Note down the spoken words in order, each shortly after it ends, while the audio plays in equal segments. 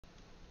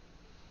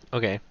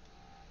Okay.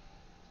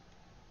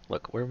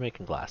 Look, we're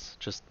making glass.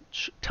 Just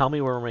tell me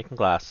where we're making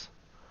glass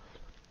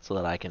so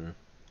that I can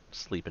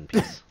sleep in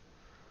peace.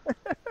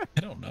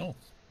 I don't know.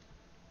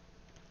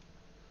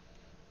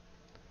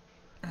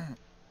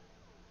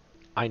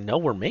 I know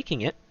we're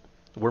making it.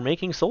 We're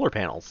making solar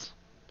panels.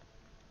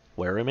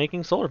 Where are we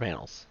making solar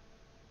panels?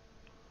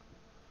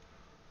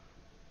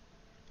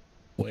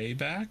 Way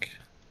back?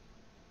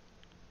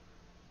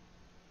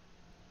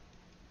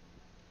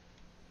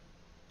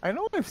 I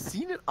know I've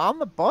seen it on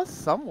the bus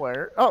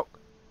somewhere. Oh.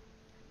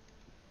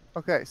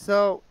 Okay,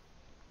 so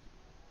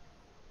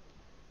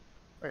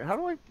wait, how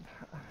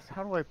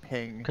do I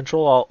ping?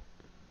 Control Alt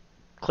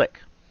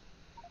click.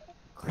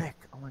 Click.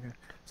 Oh my god.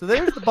 So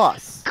there's the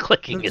bus.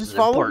 Clicking So is just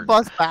follow the important.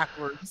 bus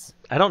backwards.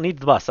 I don't need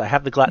the bus. I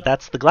have the glass.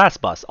 That's the glass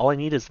bus. All I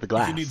need is the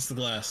glass. He needs the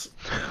glass.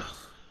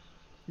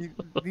 He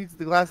needs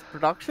the glass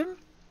production?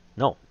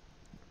 No.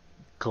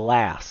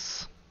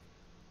 Glass.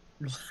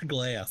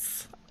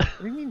 Glass. What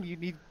do you mean you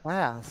need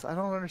glass? I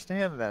don't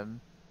understand then.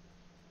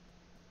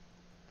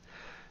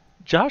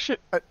 Josh,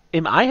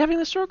 am I having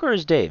the stroke or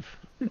is Dave?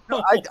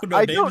 No, No,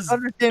 I Dave don't is-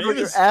 understand what Dave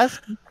you're is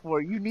asking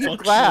for. You need functionally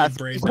glass.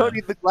 brain You don't dead.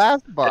 need the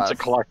glass bus. It's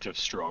a collective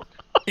stroke.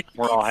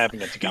 We're all having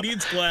it He together.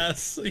 needs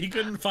glass. He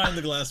couldn't find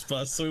the glass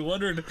bus, so he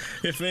wondered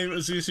if maybe it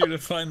was easier to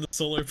find the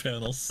solar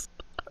panels.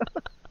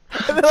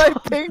 And then I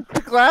pinged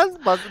the glass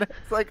bus, and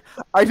it's like,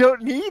 I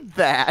don't need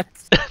that.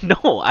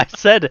 No,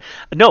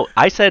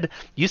 I said,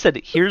 you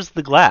said, here's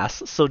the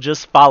glass, so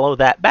just follow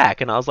that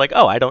back. And I was like,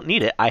 oh, I don't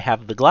need it. I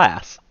have the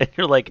glass. And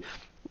you're like,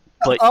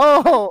 but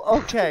Oh,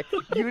 okay.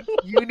 You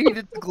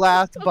needed the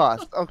glass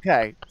bus.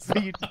 Okay. So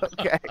you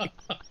okay.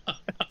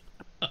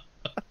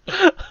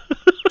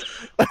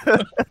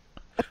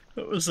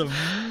 It was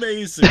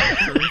amazing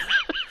for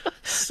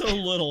so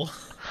little.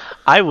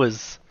 I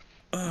was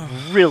Ugh.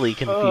 really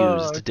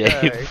confused, Okay.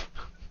 Dave.